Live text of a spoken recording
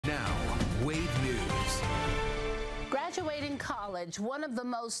Wave News. Graduating college, one of the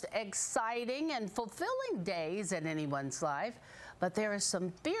most exciting and fulfilling days in anyone's life, but there is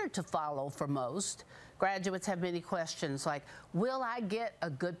some fear to follow for most. Graduates have many questions like, will I get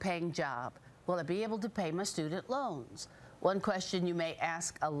a good paying job? Will I be able to pay my student loans? One question you may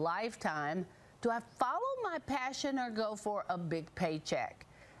ask a lifetime, do I follow my passion or go for a big paycheck?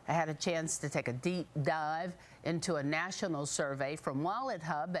 I had a chance to take a deep dive into a national survey from Wallet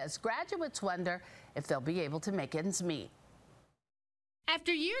Hub as graduates wonder if they'll be able to make ends meet.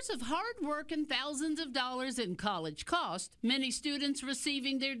 After years of hard work and thousands of dollars in college cost, many students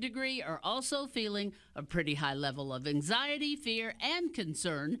receiving their degree are also feeling a pretty high level of anxiety, fear, and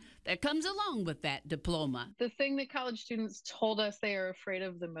concern that comes along with that diploma. The thing that college students told us they are afraid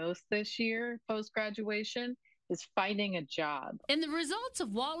of the most this year, post-graduation, is finding a job. In the results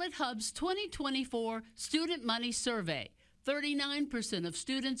of Wallet Hub's 2024 Student Money Survey, 39% of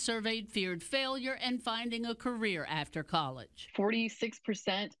students surveyed feared failure and finding a career after college.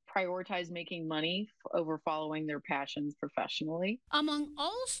 46% prioritize making money over following their passions professionally. Among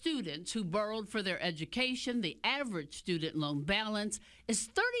all students who borrowed for their education, the average student loan balance is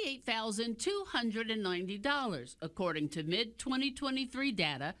 $38,290, according to mid-2023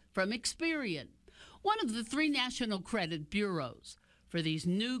 data from Experian, one of the 3 national credit bureaus. For these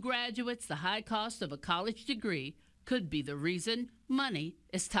new graduates, the high cost of a college degree could be the reason money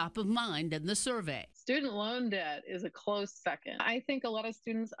is top of mind in the survey. Student loan debt is a close second. I think a lot of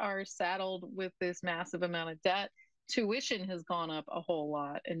students are saddled with this massive amount of debt. Tuition has gone up a whole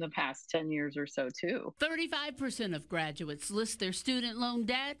lot in the past 10 years or so, too. 35% of graduates list their student loan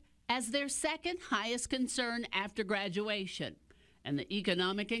debt as their second highest concern after graduation. And the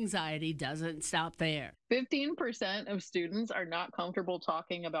economic anxiety doesn't stop there. 15% of students are not comfortable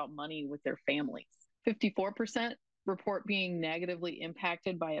talking about money with their families. 54% report being negatively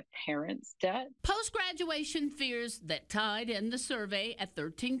impacted by a parent's debt. Post-graduation fears that tied in the survey at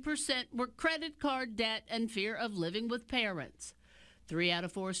 13% were credit card debt and fear of living with parents. 3 out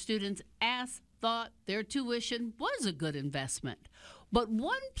of 4 students asked thought their tuition was a good investment. But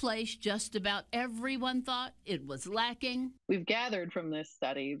one place just about everyone thought it was lacking. We've gathered from this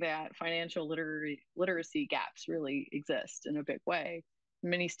study that financial literacy gaps really exist in a big way.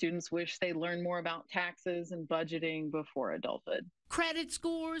 Many students wish they learned more about taxes and budgeting before adulthood. Credit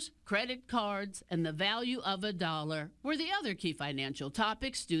scores, credit cards, and the value of a dollar were the other key financial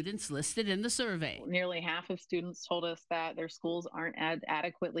topics students listed in the survey. Nearly half of students told us that their schools aren't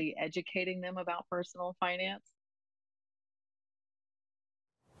adequately educating them about personal finance.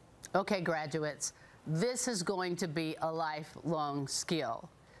 Okay, graduates, this is going to be a lifelong skill.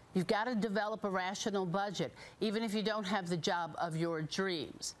 You've got to develop a rational budget, even if you don't have the job of your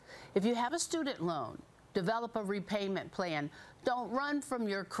dreams. If you have a student loan, develop a repayment plan. Don't run from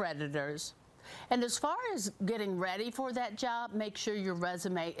your creditors. And as far as getting ready for that job, make sure your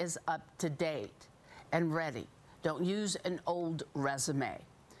resume is up to date and ready. Don't use an old resume.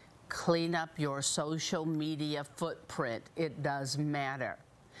 Clean up your social media footprint. It does matter.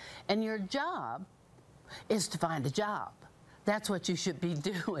 And your job is to find a job. That's what you should be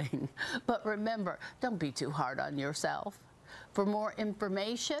doing. But remember, don't be too hard on yourself. For more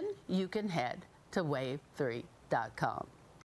information, you can head to wave3.com.